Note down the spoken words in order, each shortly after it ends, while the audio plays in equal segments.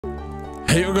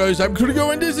Hey you guys, I'm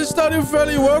Kurigo and this is Stardew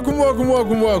Valley.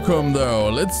 Welcome though.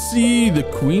 Let's see the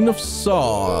Queen of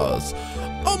Sauce.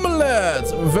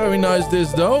 Omelette. Very nice dish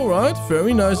though, right?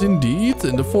 Very nice indeed.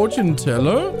 And the fortune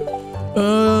teller.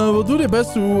 We'll do the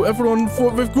best to everyone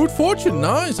with good fortune.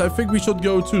 Nice. I think we should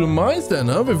go to the mines then,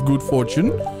 huh? With good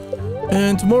fortune.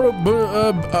 And tomorrow,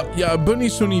 a bunny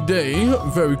sunny day.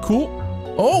 Very cool.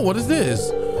 Oh, what is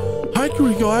this? Hi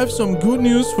Kurigo, I have some good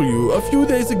news for you. A few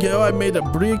days ago, I made a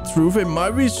breakthrough in my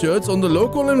research on the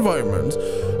local environment.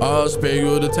 I'll spare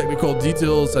you the technical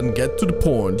details and get to the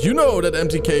point. You know that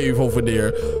empty cave over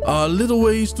there, a little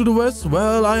ways to the west?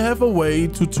 Well, I have a way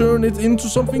to turn it into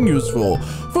something useful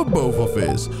for both of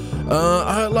us.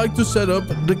 I'd like to set up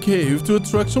the cave to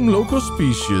attract some local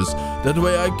species. That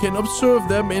way I can observe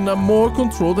them in a more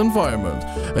controlled environment.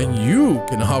 And you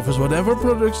can harvest whatever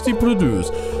products they produce.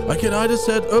 I can either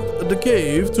set up the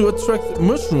cave to attract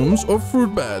mushrooms or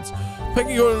fruit bats.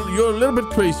 Peggy, you're a little bit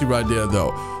crazy right there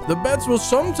though. The bats will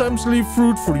sometimes leave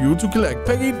fruit for you to collect.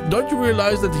 Peggy, don't you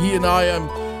realize that he and I am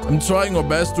trying our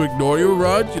best to ignore you,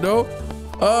 right? You know?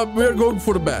 We're going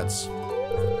for the bats.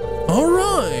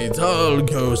 Alright, I'll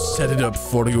go set it up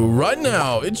for you right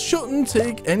now. It shouldn't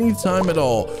take any time at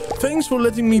all. Thanks for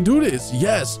letting me do this.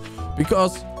 Yes,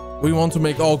 because we want to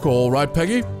make alcohol, right,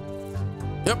 Peggy?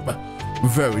 Yep,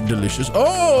 very delicious.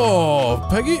 Oh,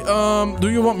 Peggy, do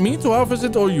you want me to harvest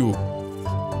it or you?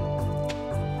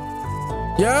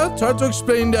 Yeah, try to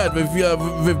explain that with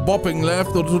bopping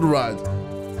left or to the right.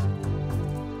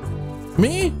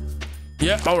 Me?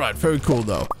 Yeah, alright, very cool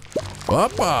though.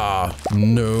 Papa,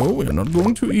 no, we're not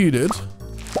going to eat it.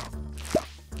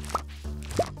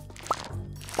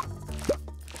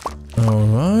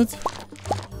 Alright.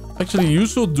 Actually, you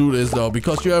should do this though,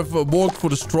 because you have worked for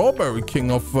the Strawberry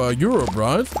King of Europe,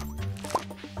 right?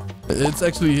 It's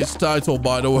actually his title,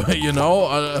 by the way, you know.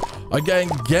 A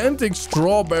gigantic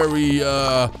strawberry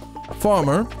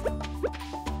farmer.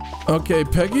 Okay,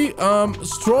 Peggy,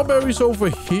 strawberries over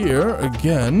here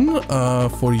again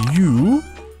for you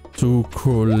to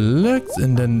collect,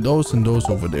 and then those and those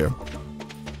over there.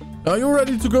 Are you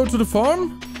ready to go to the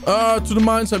farm? To the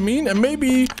mines, I mean. And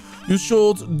maybe you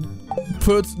should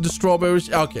put the strawberries...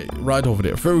 Okay, right over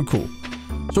there. Very cool.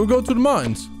 So we go to the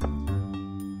mines.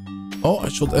 Oh, I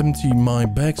should empty my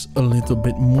bags a little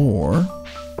bit more.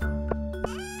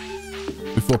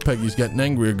 Before Peggy's getting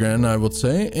angry again, I would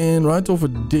say. And right over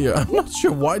there. I'm not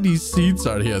sure why these seeds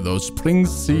are here, though. Spring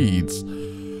seeds.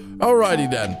 Alrighty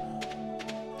then.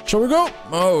 Shall we go?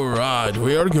 Alright,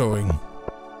 we are going.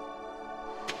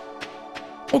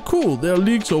 Oh, cool. There are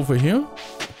leeks over here.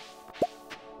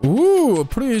 Ooh, a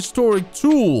prehistoric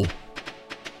tool.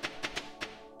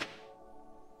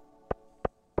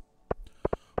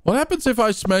 What happens if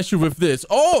I smash you with this?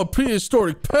 Oh, a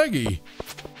prehistoric Peggy.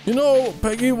 You know,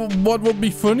 Peggy, what would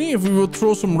be funny if we would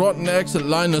throw some rotten eggs at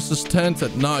Linus's tent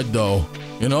at night, though?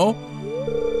 You know?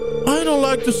 I don't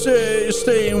like to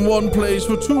stay in one place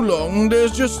for too long.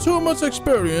 There's just too much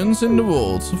experience in the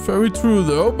world. Very true,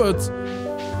 though, but...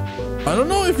 I don't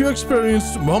know if you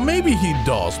experienced... Well, maybe he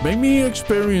does. Maybe he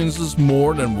experiences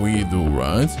more than we do,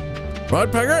 right?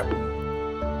 Right, Packard?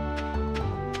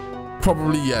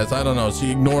 Probably yes. I don't know. She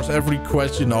ignores every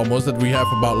question almost that we have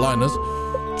about Linus.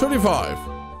 35.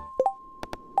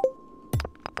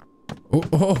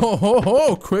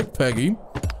 Oh, quick, Peggy.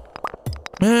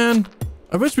 Man,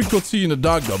 I wish we could see in the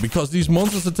dark, though, because these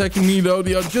monsters attacking me, though,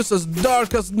 they are just as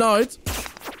dark as night.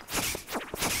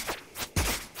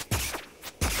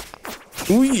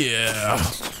 Oh, yeah.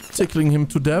 Tickling him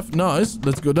to death. Nice.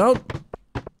 Let's go down.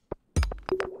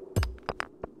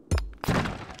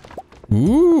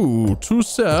 Ooh, 2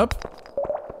 sap.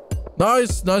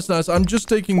 Nice, nice, nice. I'm just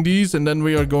taking these and then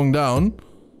we are going down.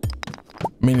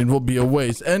 I mean, it will be a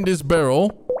waste. And this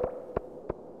barrel.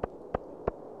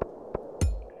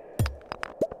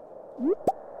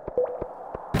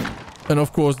 And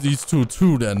of course, these two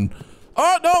too then.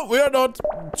 Oh, no, we are not.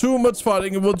 Too much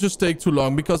fighting. It will just take too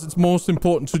long because it's most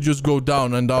important to just go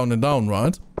down and down and down,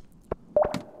 right?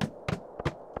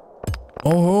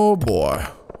 Oh, boy.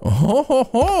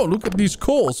 Oh, look at these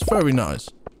coals. Very nice.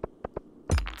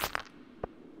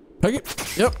 Peggy.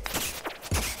 Yep.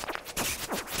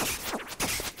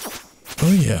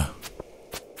 Oh, yeah.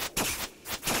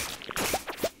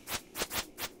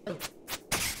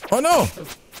 Oh, no.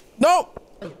 No.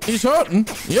 He's hurting.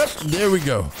 Yep, there we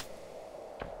go.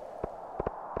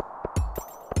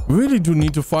 Really do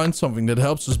need to find something that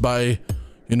helps us by,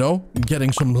 you know,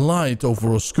 getting some light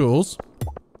over our skulls.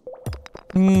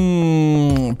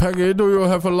 Peggy, do you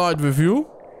have a light with you?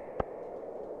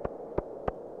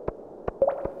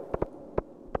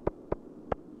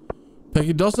 Peggy,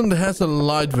 Peggy doesn't have a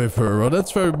light with her. Oh,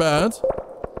 that's very bad.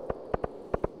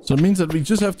 So it means that we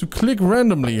just have to click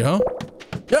randomly, huh?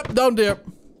 Yep, down there.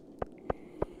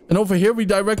 And over here we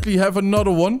directly have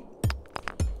another one.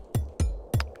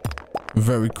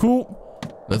 Very cool.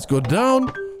 Let's go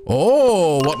down.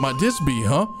 Oh, what might this be,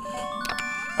 huh?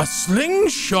 A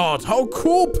slingshot. How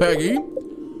cool, Peggy.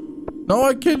 Now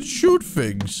I can shoot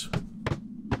things.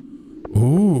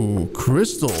 Ooh,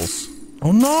 crystals.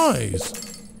 Oh, nice.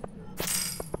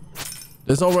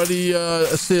 There's already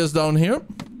stairs down here.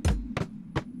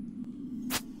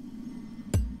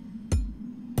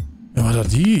 And what are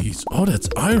these? Oh, that's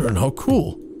iron. How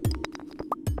cool.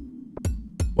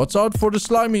 Watch out for the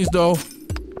slimies, though.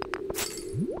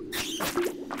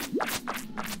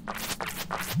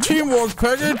 Teamwork,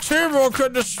 Peggy. Teamwork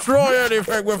can destroy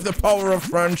anything with the power of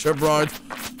friendship, right?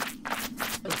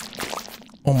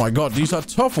 Oh my god, these are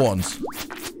tough ones.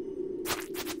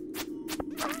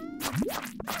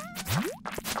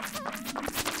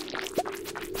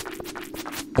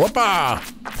 Whoppa!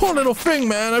 Poor little thing,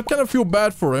 man. I kind of feel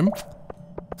bad for him.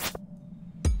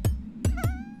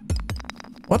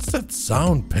 What's that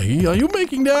sound, Peggy? Are you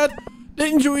making that?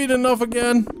 Didn't you eat enough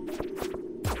again?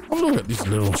 Oh, look at these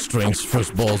little strange fish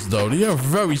balls, though. They are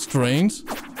very strange.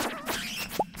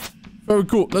 Very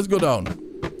cool. Let's go down.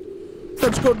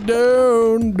 Let's go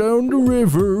down the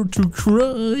river to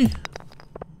cry.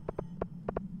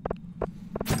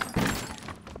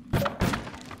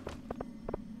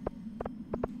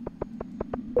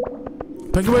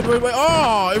 Peggy, wait.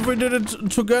 Oh, if we did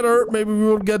it together, maybe we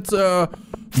will get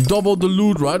double the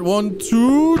loot, right? 1,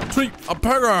 2, 3. A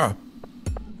Peggy.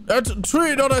 That's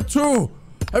 3, not a 2.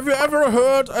 Have you ever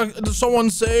heard someone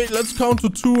say, let's count to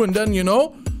 2 and then, you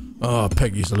know? Oh,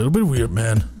 Peggy's a little bit weird,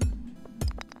 man.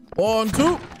 1, 2.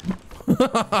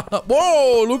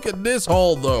 Whoa, look at this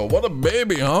hole, though. What a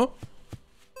baby, huh?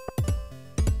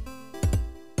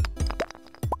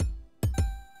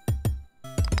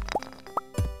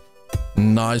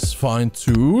 Nice find,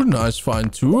 too. Nice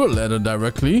find, too. A ladder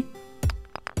directly.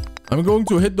 I'm going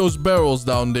to hit those barrels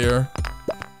down there.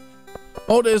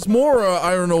 Oh, there's more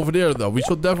iron over there, though. We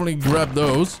should definitely grab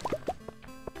those.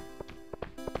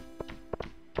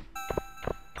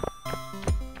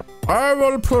 I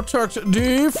will protect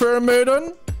thee, fair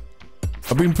maiden.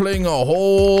 I've been playing a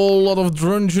whole lot of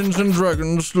Dungeons and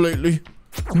Dragons lately.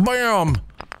 Bam!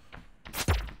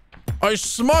 I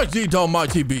smite thee, thou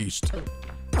mighty beast.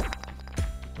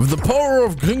 With the power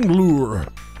of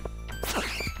Gringlure.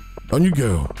 On you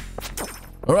go.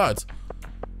 Alright.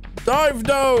 Dive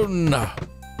down!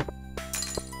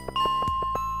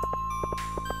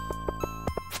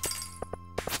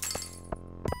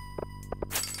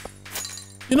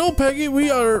 You know, Peggy,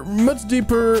 we are much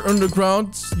deeper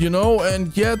underground, you know,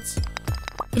 and yet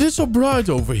it is so bright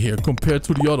over here compared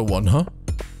to the other one, huh?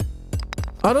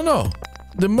 I don't know.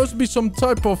 There must be some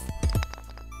type of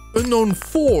unknown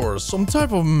force, some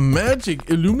type of magic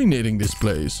illuminating this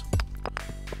place.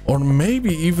 Or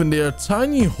maybe even there are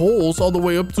tiny holes all the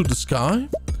way up to the sky.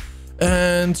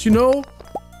 And, you know,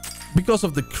 because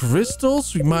of the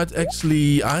crystals, we might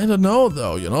actually, I don't know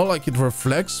though, you know, like it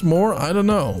reflects more, I don't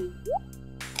know.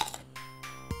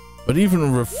 But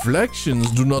even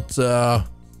reflections do not,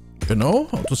 you know,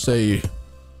 how to say,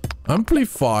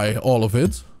 amplify all of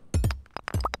it.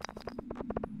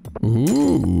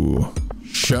 Ooh,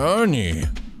 shiny.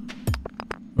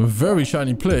 A very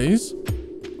shiny place.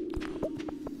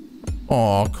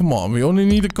 Oh, come on. We only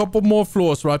need a couple more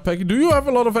floors, right, Peggy? Do you have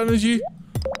a lot of energy?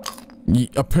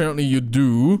 Apparently you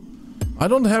do. I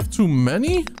don't have too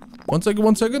many. 1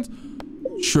 second.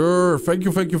 Sure. Thank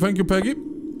you, Peggy.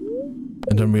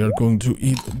 And then we are going to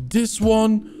eat this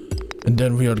one. And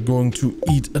then we are going to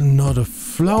eat another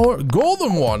flower.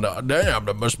 Golden one. Damn,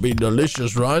 that must be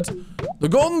delicious, right? The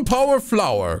golden power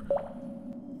flower.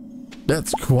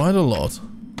 That's quite a lot.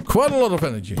 Quite a lot of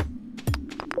energy.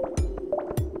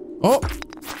 Oh.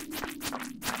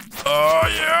 Oh,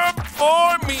 yeah.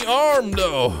 Oh, me arm,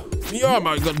 though. Me arm.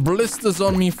 I got blisters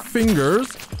on me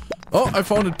fingers. Oh, I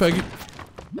found it, Peggy.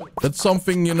 That's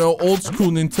something, you know, old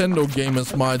school Nintendo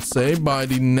gamers might say by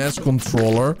the NES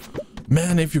controller.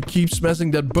 Man, if you keep smashing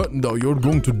that button, though, you're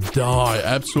going to die.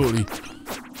 Absolutely.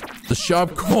 The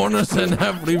sharp corners and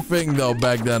everything, though,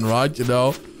 back then, right? You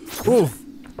know? Oof.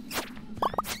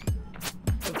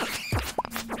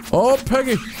 Oh,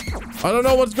 Peggy. I don't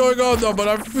know what's going on, though, but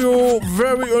I feel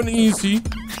very uneasy.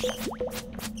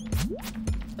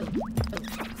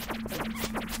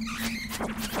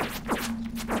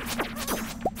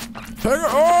 Peggy,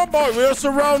 oh boy, we are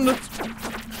surrounded.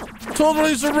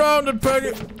 Totally surrounded,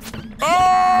 Peggy.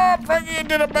 Oh, Peggy, you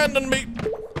did abandon me.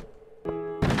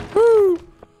 Woo.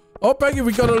 Oh, Peggy,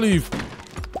 we gotta leave.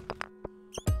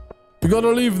 We gotta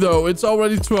leave, though. It's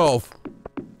already 12.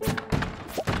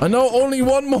 I know, only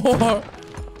one more.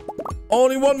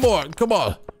 Only one more. Come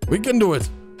on. We can do it.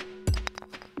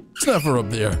 It's never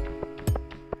up there.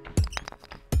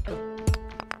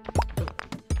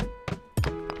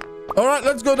 All right,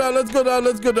 let's go down. Let's go down.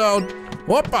 Let's go down.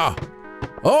 Whoppa.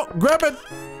 Oh, grab it.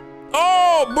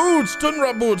 Oh, boots.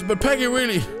 Tundra boots. But Peggy,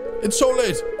 really, it's so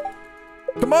late.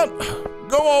 Come on.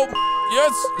 Go home.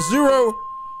 Yes, 0.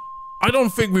 I don't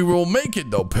think we will make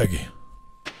it, though, Peggy.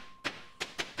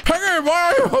 Peggy,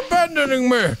 why are you abandoning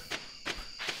me?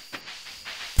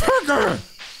 Peggy!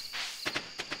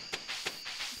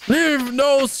 Leave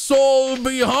no soul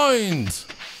behind.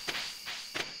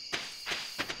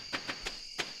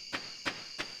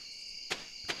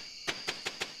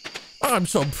 I'm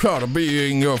so proud of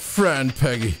being your friend,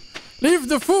 Peggy. Leave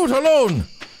the food alone.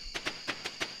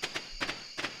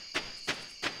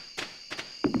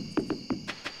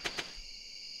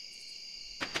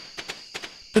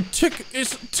 The tick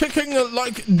is ticking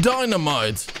like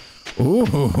dynamite. Ooh,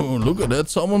 look at that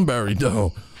salmon berry,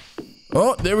 though.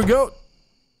 Oh, there we go.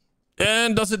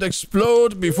 And does it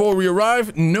explode before we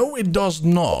arrive? No, it does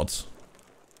not.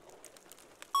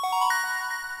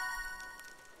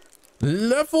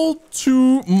 Level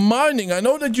 2 mining. I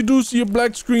know that you do see a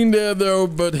black screen there, though,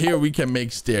 but here we can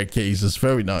make staircases.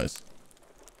 Very nice.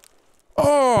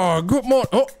 Oh, good morning.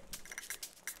 Oh,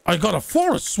 I got a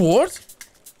forest sword.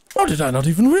 How did I not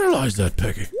even realize that,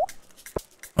 Peggy?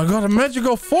 I got a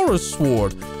magical forest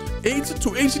sword. 8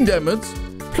 to 18 damage,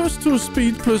 plus 2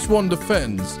 speed, plus 1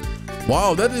 defense.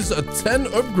 Wow, that is a 10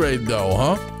 upgrade though,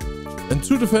 huh? And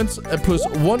 2 defense and plus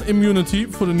 1 immunity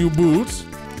for the new boots.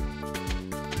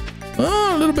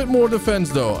 Ah, a little bit more defense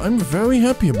though. I'm very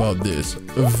happy about this.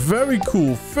 Very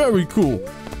cool, very cool.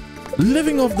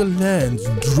 Living off the land,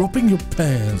 dropping your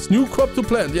pants. New crop to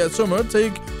plant. Yeah, summer,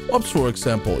 take hops for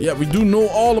example. Yeah, we do know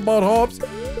all about hops.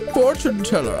 Fortune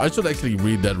teller. I should actually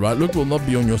read that, right? Luck will not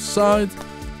be on your side.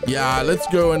 Yeah, let's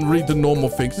go and read the normal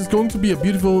things. It's going to be a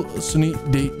beautiful sunny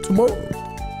day tomorrow.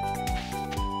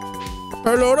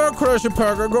 Hello there, Crazy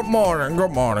Packer. Good morning,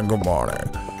 good morning, good morning.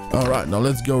 All right, now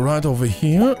let's go right over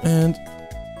here. And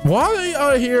why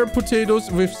are here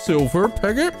potatoes with silver,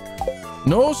 Peggy?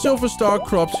 No silver star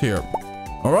crops here.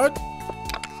 All right?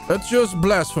 That's just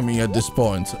blasphemy at this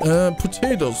point.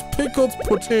 Potatoes. Pickled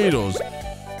potatoes.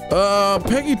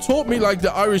 Peggy told me like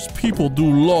the Irish people do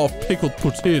love pickled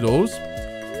potatoes.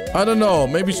 I don't know.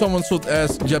 Maybe someone should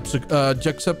ask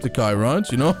Jacksepticeye,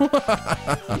 right? You know?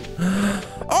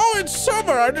 Oh, it's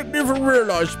summer. I didn't even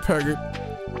realize, Peggy.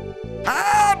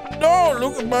 Ah, no.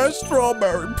 Look at my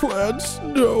strawberry plants.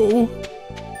 No.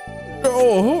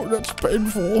 No, that's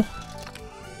painful.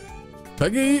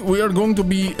 Peggy, we are going to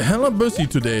be hella busy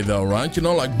today though, right? You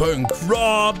know, like buying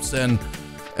crops and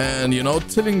you know,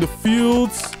 tilling the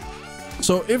fields.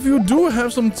 So if you do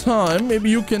have some time, maybe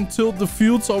you can tilt the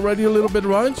fields already a little bit,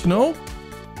 right? You know?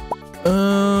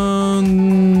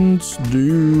 And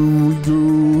there we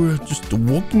go. Just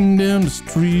walking down the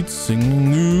street,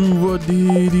 singing ooh,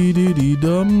 diddy diddy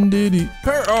dum diddy.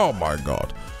 Oh my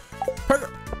god. Peggy.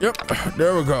 Yep,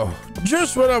 there we go.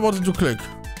 Just what I wanted to click.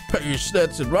 Peggy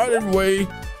sets it right away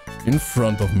in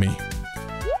front of me.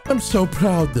 I'm so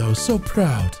proud though, so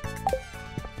proud.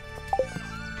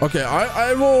 Okay,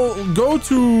 I will go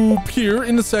to Pier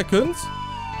in a second.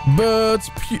 But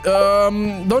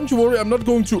don't you worry, I'm not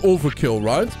going to overkill,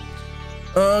 right?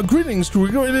 Greetings,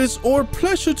 Kurigo. It is our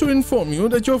pleasure to inform you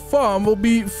that your farm will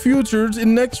be featured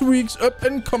in next week's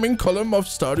up-and-coming column of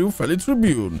Stardew Valley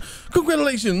Tribune.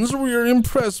 Congratulations, we are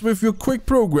impressed with your quick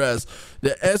progress.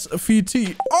 The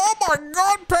SVT. Oh my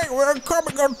god, Peg, we're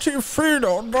coming on TV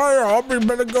though. Damn, we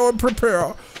better go and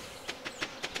prepare.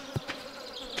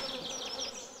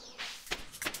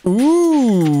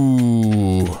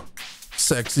 Ooh.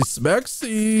 Sexy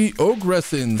smexy.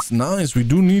 Ogressins. Nice, we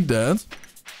do need that.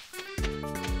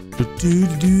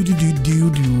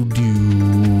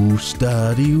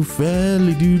 Stardew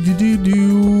Valley.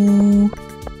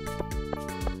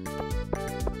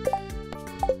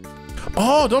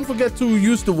 Oh, don't forget to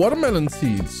use the watermelon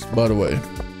seeds, by the way.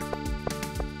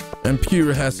 And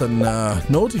Pierre has a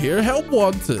note here. Help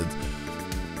wanted.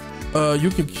 You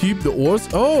can keep the ores.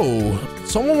 Oh,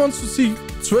 someone wants to see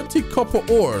 20 copper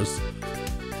ores.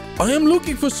 I am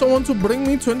looking for someone to bring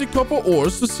me 20 copper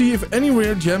ores to see if any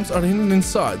rare gems are hidden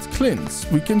inside. Clint,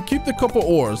 we can keep the copper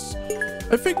ores.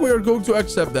 I think we are going to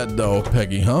accept that though,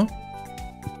 Peggy, huh?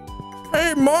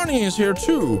 Hey, Marnie is here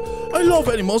too. I love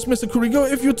animals, Mr. Kurigo.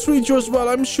 If you treat yours well,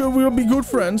 I'm sure we'll be good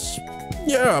friends.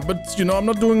 Yeah, but you know, I'm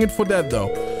not doing it for that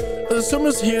though.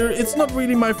 Summer's here. It's not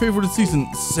really my favorite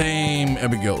season. Same,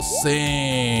 Abigail.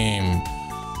 Same.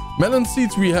 Melon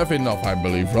seeds we have enough, I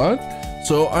believe, right?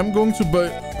 So I'm going to buy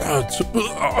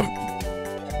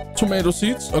tomato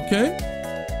seeds. Okay.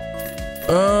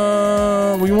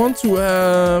 We want to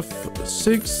have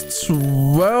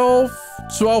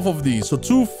 12 of these. So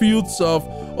 2 fields of...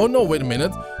 Oh, no, wait a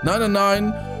minute. 9 and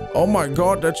 9. Oh, my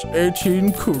God. That's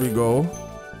 18 Kurigo.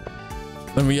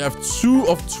 Then we have 2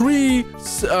 of 3 by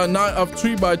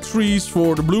 3s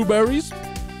for the blueberries.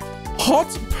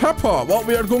 Hot pepper. Well,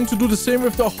 we are going to do the same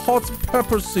with the hot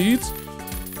pepper seeds.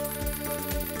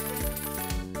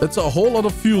 That's a whole lot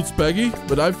of fields, Peggy.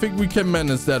 But I think we can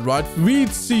manage that, right? Wheat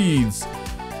seeds.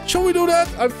 Shall we do that?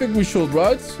 I think we should,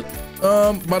 right?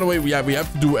 By the way, we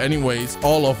have to do anyways,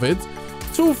 all of it.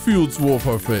 2 fields worth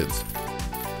of it.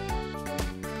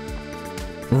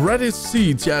 Radish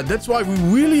seeds. Yeah, that's why we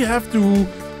really have to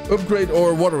upgrade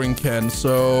our watering can.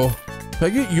 So,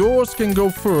 Peggy, yours can go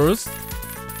first.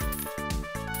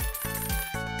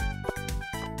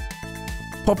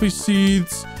 Poppy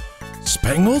seeds.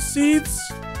 Spangle seeds?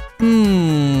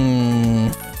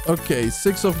 Okay,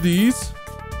 6 of these.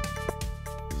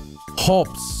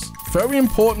 Hops. Very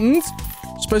important,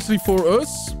 especially for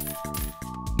us.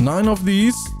 9 of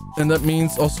these. And that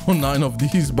means also 9 of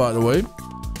these, by the way.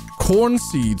 Corn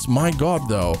seeds. My God,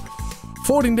 though.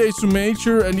 14 days to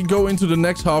mature and you go into the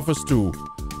next harvest too.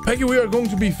 Peggy, we are going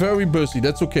to be very busy.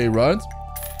 That's okay, right?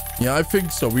 Yeah, I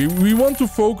think so. We want to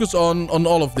focus on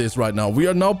all of this right now. We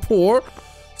are now poor,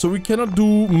 so we cannot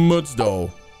do much,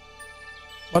 though.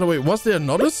 By the way, was there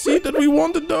another seed that we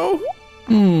wanted, though?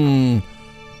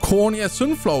 Corn, yeah,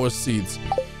 sunflower seeds.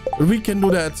 We can do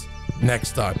that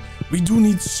next time. We do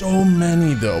need so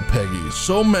many, though, Peggy.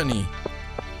 So many.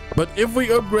 But if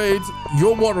we upgrade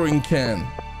your watering can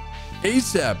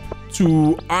ASAP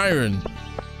to iron,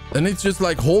 then it's just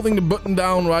like holding the button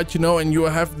down, right? You know, and you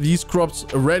have these crops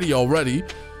ready already.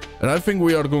 And I think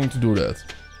we are going to do that.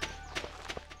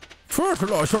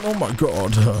 Fertilizer, oh my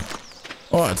God.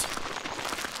 Alright.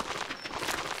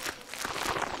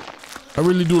 I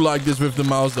really do like this with the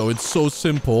mouse, though. It's so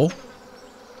simple.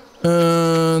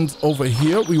 And over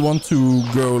here, we want to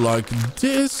go like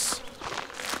this.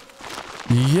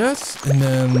 Yes, and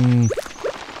then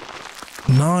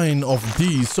 9 of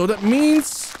these. So that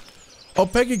means... Oh,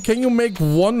 Peggy, can you make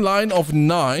 1 line of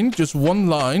 9? Just 1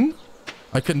 line.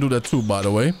 I can do that too, by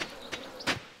the way.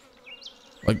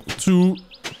 Like 2.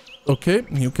 Okay,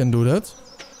 you can do that.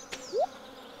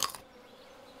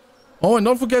 Oh, and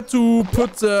don't forget to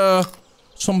put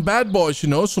some bad boys, you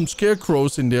know, some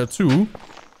scarecrows in there too.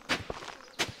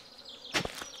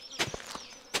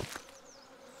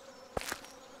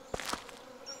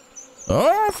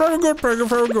 Oh, very good, Peggy,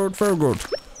 very good, very good.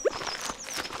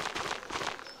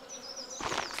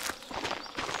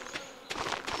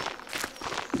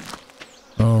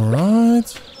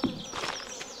 Alright.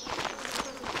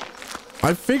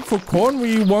 I think for corn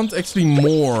we want actually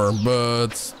more,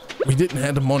 but we didn't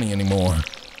have the money anymore.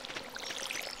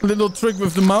 Little trick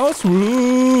with the mouse.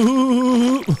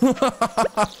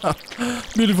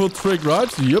 Beautiful trick,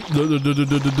 right? Yep.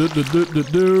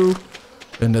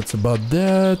 And that's about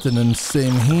that. And then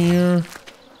same here.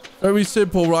 Very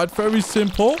simple, right? Very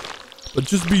simple. But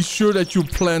just be sure that you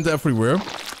plant everywhere.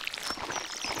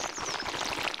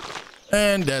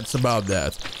 And that's about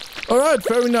that. Alright,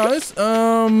 very nice.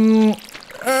 Hello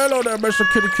there, Mr.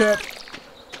 Kitty Cat.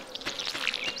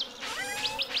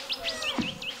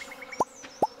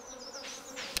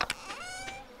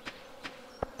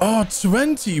 Oh,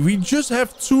 20. We just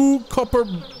have 2 copper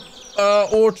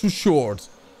ore too short.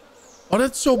 Oh,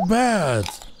 that's so bad.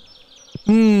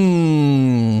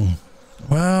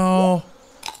 Well,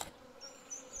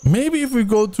 maybe if we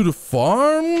go to the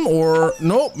farm, or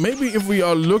no, maybe if we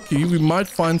are lucky, we might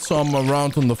find some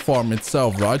around on the farm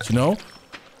itself, right? You know?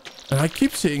 And I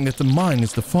keep saying that the mine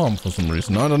is the farm for some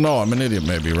reason. I don't know. I'm an idiot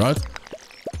maybe, right?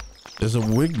 There's a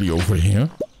wiggly over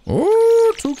here.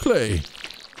 Oh, 2 clay.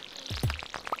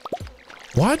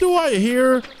 Why do I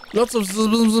hear lots of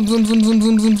zum, zum, zum, zum, zum,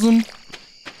 zum, zum, zum?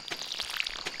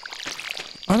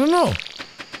 I don't know.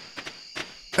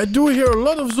 I do hear a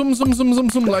lot of zum, zum, zum, zum,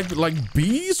 zum, like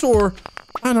bees, or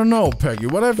I don't know, Peggy.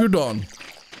 What have you done?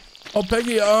 Oh,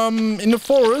 Peggy, in the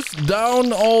forest,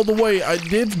 down all the way, I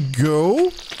did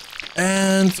go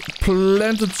and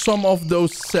planted some of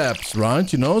those saps,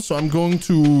 right? You know, so I'm going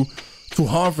to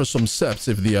harvest some saps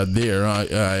if they are there.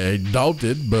 I doubt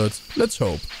it, but let's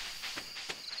hope.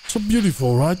 So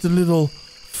beautiful, right? The little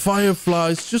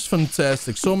fireflies, just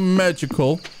fantastic. So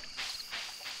magical.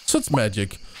 Such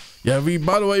magic. Yeah,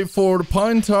 by the way, for the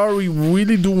pine tar, we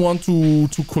really do want to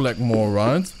collect more,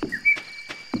 right?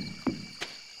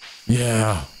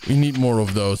 Yeah, we need more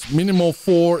of those. Minimal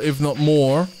 4, if not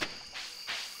more.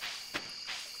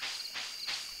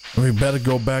 And we better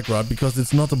go back, right? Because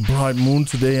it's not a bright moon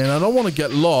today, and I don't want to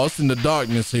get lost in the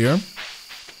darkness here.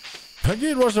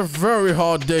 Peggy, it was a very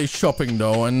hard day shopping,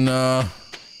 though, and I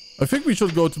think we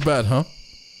should go to bed, huh?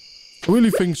 I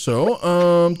really think so.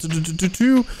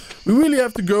 We really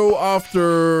have to go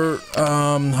after,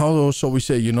 how shall we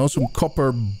say, you know, some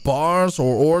copper bars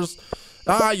or ores.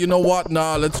 Ah, you know what?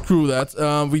 Nah, let's screw that.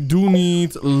 We do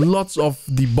need lots of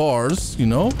the bars, you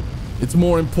know. It's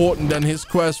more important than his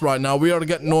quest right now. We are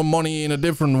getting more money in a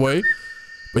different way.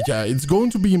 But yeah, it's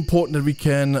going to be important that we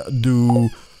can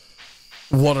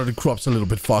water the crops a little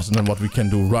bit faster than what we can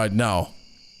do right now.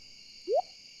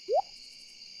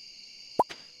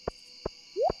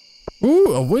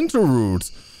 Ooh, a winter root.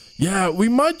 Yeah, we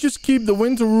might just keep the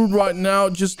winter root right now,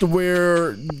 just the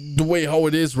way how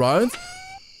it is, right?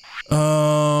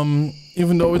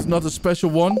 Even though it's not a special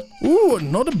one. Ooh,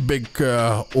 another big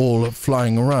all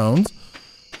flying around.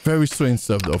 Very strange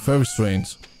stuff, though. Very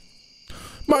strange.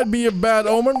 Might be a bad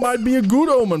omen, might be a good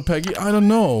omen, Peggy. I don't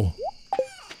know.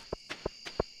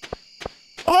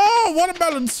 Oh,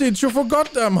 watermelon seeds. You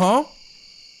forgot them, huh?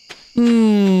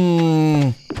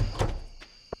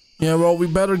 Yeah, well, we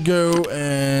better go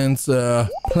and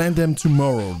plant them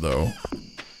tomorrow, though.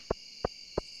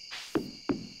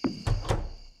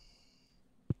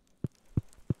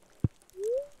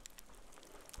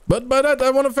 But by that,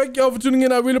 I want to thank you all for tuning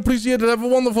in. I really appreciate it. Have a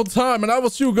wonderful time. And I will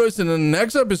see you guys in the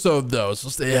next episode, though. So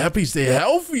stay happy, stay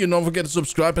healthy, and don't forget to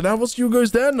subscribe. And I will see you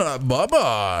guys then.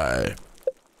 Bye-bye.